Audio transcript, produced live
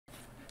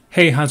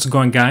Hey, how's it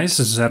going, guys?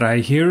 This is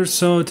ZDEyE here.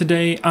 So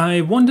today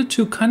I wanted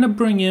to kind of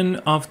bring in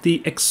of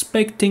the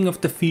expecting of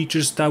the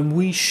features that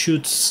we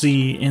should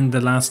see in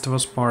The Last of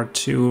Us Part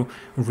 2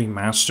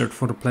 Remastered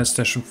for the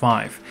PlayStation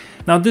 5.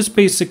 Now this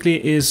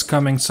basically is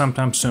coming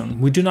sometime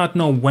soon. We do not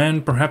know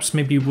when, perhaps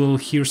maybe we'll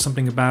hear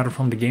something about it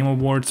from the Game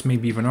Awards,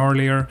 maybe even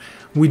earlier.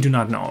 We do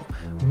not know.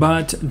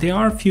 But there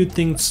are a few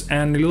things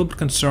and a little bit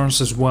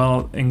concerns as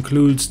well,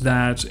 includes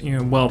that,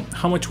 well,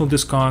 how much will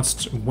this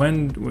cost?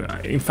 When,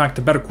 in fact,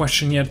 a better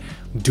question yet,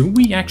 do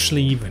we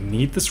actually even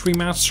need this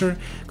remaster?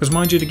 Because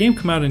mind you, the game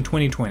came out in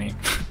 2020.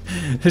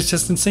 It's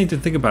just insane to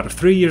think about it.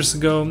 3 years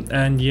ago,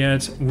 and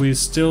yet we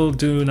still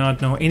do not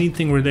know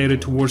anything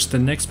related towards the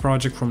next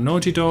project from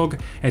Naughty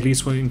Dog, at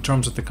least in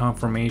terms of the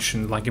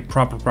confirmation, like a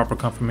proper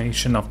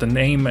confirmation of the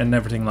name and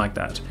everything like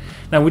that.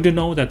 Now we do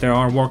know that they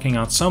are working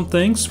on some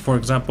things, for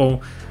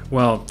example,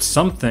 well,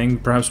 something,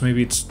 perhaps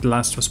maybe it's The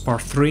Last of Us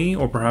Part 3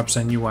 or perhaps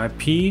a new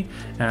IP,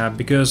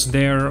 because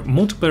their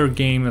multiplayer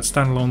game, a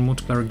standalone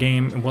multiplayer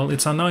game, well,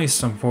 it's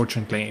unlicensed,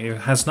 unfortunately.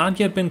 It has not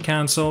yet been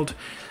cancelled,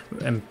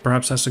 and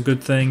perhaps that's a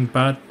good thing,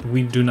 but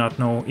we do not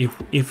know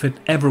if it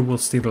ever will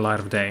see the light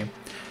of day.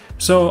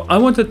 So I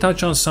want to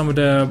touch on some of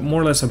the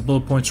more or less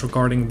bullet points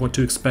regarding what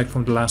to expect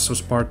from The Last of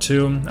Us Part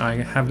 2. I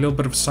have a little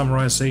bit of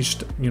summarized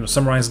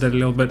that a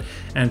little bit,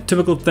 and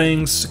typical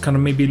things, kind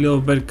of maybe a little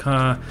bit,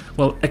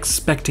 well,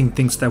 expecting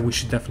things that we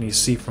should definitely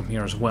see from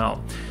here as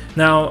well.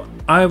 Now,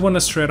 I want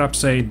to straight up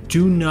say,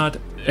 do not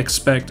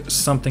expect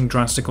something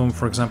drastic,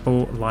 for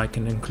example, like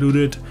an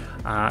included,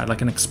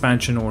 like an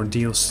expansion or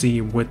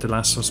DLC with The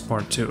Last of Us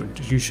Part 2.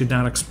 You should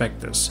not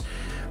expect this.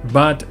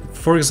 But,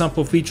 for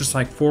example, features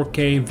like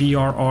 4K,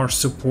 VRR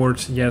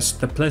support, yes,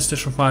 the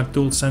PlayStation 5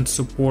 DualSense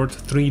support,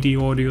 3D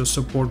audio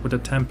support with the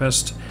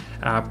Tempest,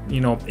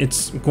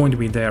 it's going to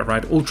be there,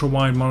 right?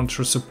 Ultra-wide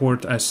monitor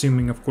support,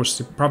 assuming, of course,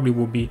 it probably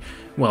will be,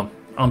 well,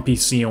 on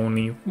PC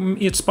only.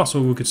 It's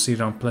possible we could see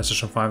it on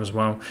PlayStation 5 as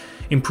well.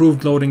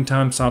 Improved loading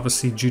times,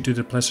 obviously due to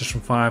the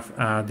PlayStation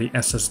 5, the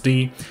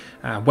SSD,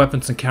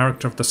 weapons and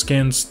character of the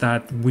skins,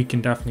 that we can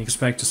definitely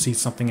expect to see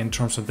something in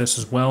terms of this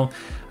as well.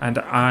 And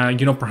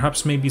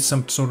perhaps maybe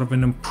some sort of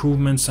an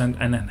improvements and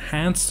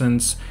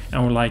enhancements,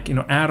 or like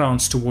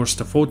add-ons towards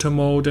the photo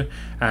mode,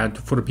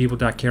 for the people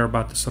that care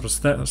about this sort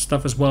of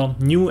stuff as well.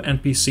 New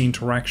NPC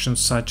interactions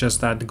such as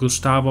that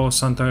Gustavo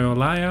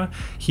Santaolalla,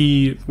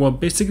 he, well,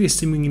 basically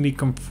seemingly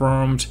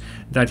confirmed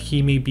that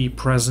he may be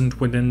present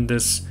within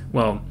this,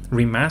 well,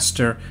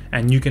 remaster,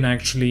 and you can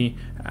actually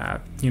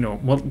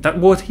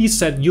what he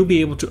said, you'll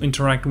be able to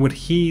interact with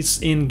his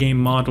in-game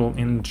model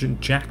in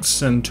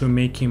Jackson to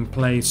make him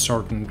play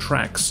certain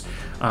tracks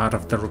out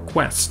of the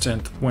request,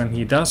 and when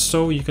he does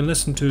so, you can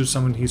listen to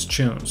some of his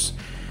tunes.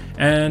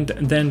 And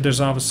then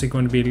there's obviously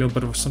going to be a little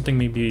bit of something,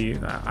 maybe,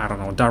 I don't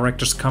know,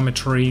 director's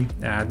commentary.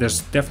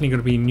 There's definitely going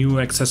to be new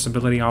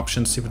accessibility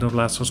options, even though The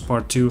Last of Us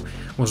Part 2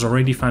 was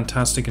already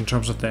fantastic in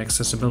terms of the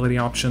accessibility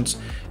options.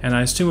 And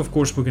I assume, of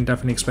course, we can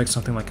definitely expect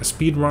something like a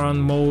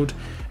speedrun mode.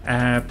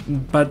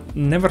 But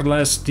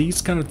nevertheless,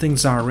 these kind of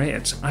things are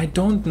it. I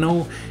don't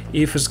know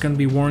if it's going to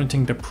be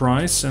warranting the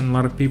price, and a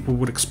lot of people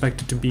would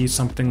expect it to be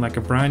something like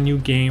a brand new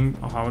game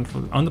on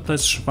the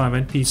PlayStation 5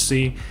 and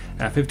PC,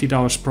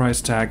 $50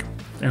 price tag.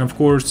 And of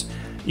course,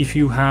 if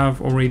you have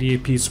already a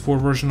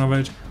PS4 version of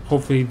it,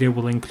 hopefully they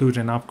will include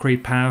an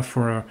upgrade path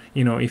for,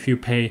 if you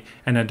pay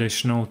an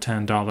additional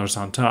 $10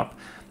 on top.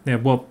 Yeah,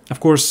 well,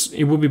 of course,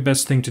 it would be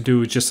best thing to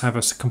do, just have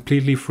a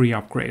completely free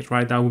upgrade,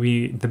 right? That would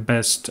be the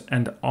best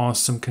and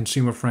awesome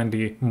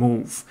consumer-friendly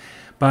move.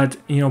 But,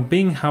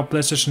 being how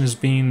PlayStation has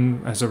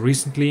been as of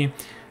recently,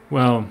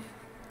 well,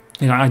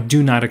 I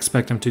do not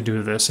expect them to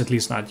do this, at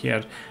least not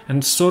yet.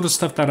 And sort of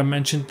stuff that I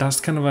mentioned, that's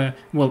kind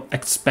of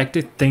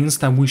expected things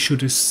that we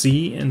should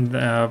see in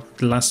The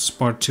Last of Us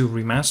Part 2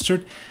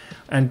 Remastered.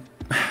 And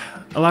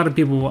a lot of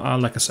people,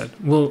 like I said,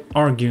 will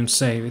argue and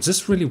say, is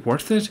this really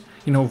worth it?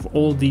 Of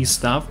all these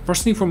stuff.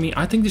 Personally, for me,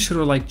 I think they should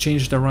have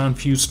changed around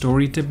few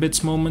story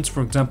tidbits moments.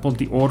 For example,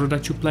 the order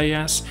that you play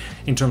as,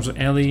 in terms of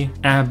Ellie,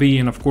 Abby,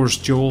 and of course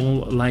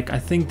Joel. I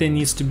think there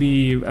needs to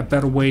be a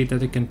better way that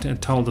they can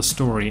tell the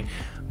story.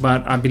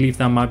 But I believe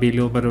that might be a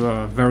little bit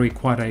of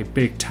quite a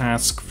big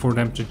task for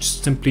them to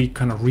just simply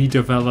kind of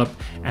redevelop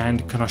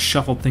and kind of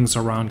shuffle things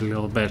around a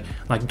little bit.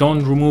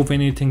 Don't remove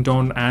anything,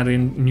 don't add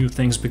in new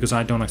things, because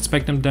I don't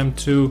expect them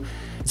to.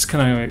 It's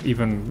kind of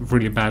even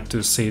really bad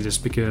to say this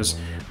because,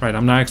 right,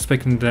 I'm not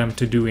expecting them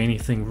to do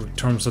anything in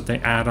terms of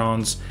the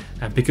add-ons,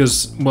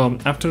 because, well,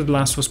 after The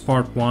Last of Us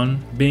Part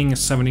 1, being a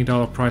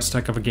 $70 price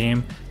tag of a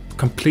game,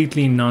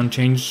 completely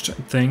non-changed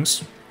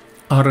things,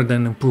 other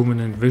than improvement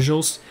in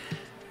visuals.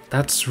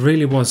 That's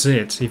really was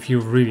it, if you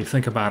really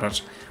think about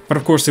it. But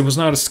of course, it was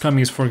not as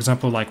scummy as, for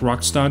example, like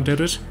Rockstar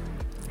did it,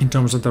 in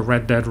terms of the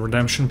Red Dead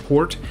Redemption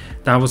port.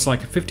 That was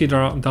like a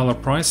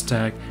 $50 price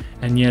tag,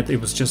 and yet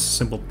it was just a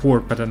simple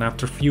port. But then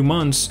after a few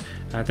months,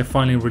 they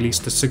finally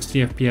released the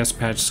 60 FPS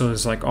patch, so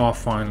it's like, oh,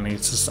 finally,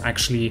 it's just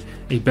actually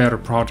a better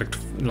product,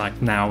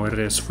 like now it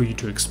is for you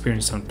to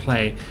experience and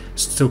play.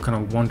 Still kind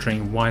of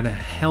wondering why the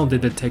hell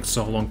did it take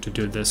so long to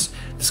do this,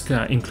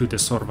 include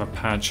this sort of a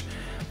patch.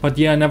 But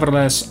yeah,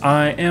 nevertheless,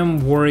 I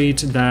am worried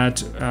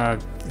that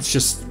it's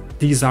just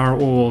these are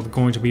all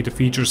going to be the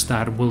features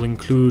that will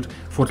include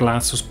for The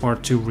Last of Us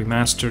Part 2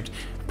 Remastered.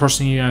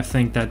 Personally, I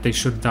think that they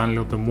should have done a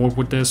little bit more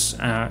with this.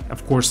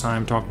 Of course,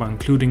 I'm talking about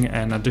including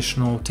an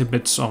additional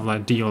tidbits of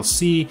like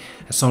DLC,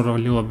 sort of a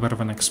little bit of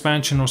an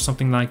expansion or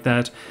something like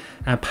that.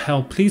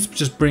 Hell, please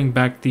just bring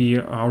back the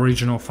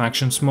original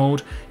factions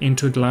mode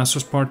into The Last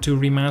of Us Part 2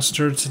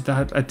 Remastered, so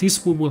that at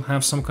least we will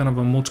have some kind of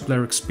a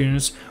multiplayer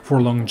experience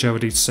for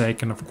longevity's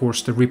sake, and of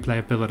course the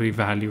replayability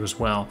value as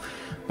well.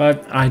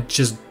 But I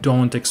just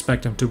don't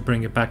expect them to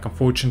bring it back,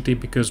 unfortunately,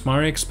 because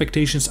my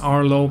expectations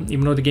are low.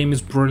 Even though the game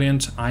is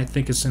brilliant, I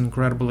think it's an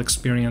incredible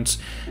experience,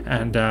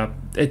 and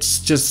it's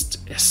just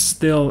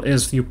still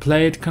is you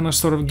play it kind of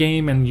sort of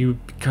game and you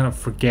kind of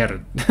forget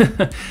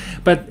it.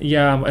 But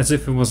yeah, as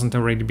if it wasn't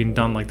already been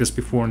done like this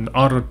before in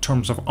other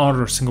terms of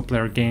other single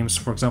player games,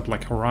 for example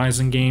like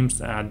Horizon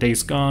games,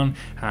 Days Gone,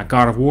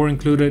 God of War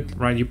included,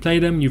 right? You play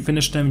them, you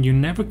finish them, you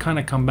never kind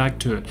of come back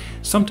to it.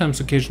 Sometimes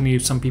occasionally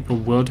some people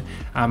would.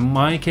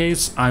 My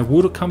case, I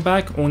would come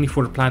back only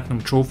for the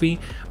platinum trophy,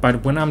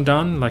 but when I'm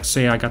done, like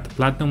say I got the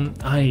platinum,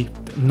 I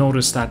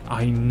notice that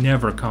I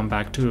never come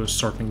back to a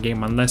certain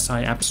game unless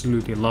I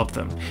absolutely love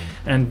them.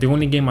 And the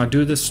only game I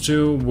do this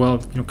to,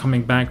 well, you know,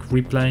 coming back,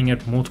 replaying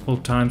it multiple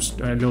times,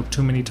 a little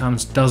too many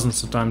times,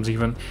 dozens of times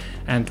even,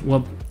 and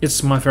well,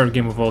 it's my favorite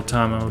game of all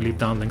time. I will leave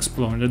down links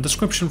below in the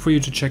description for you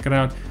to check it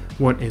out.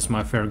 What is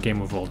my favorite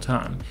game of all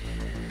time?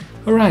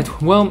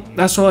 Alright, well,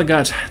 that's all I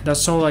got.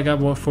 That's all I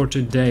got for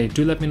today.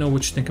 Do let me know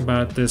what you think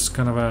about this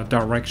kind of a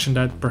direction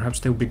that perhaps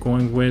they'll be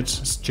going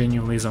with. It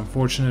genuinely is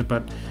unfortunate,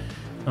 but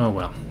oh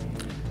well.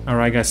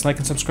 Alright guys, like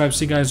and subscribe.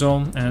 See you guys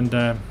all, and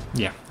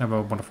yeah, have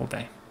a wonderful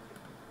day.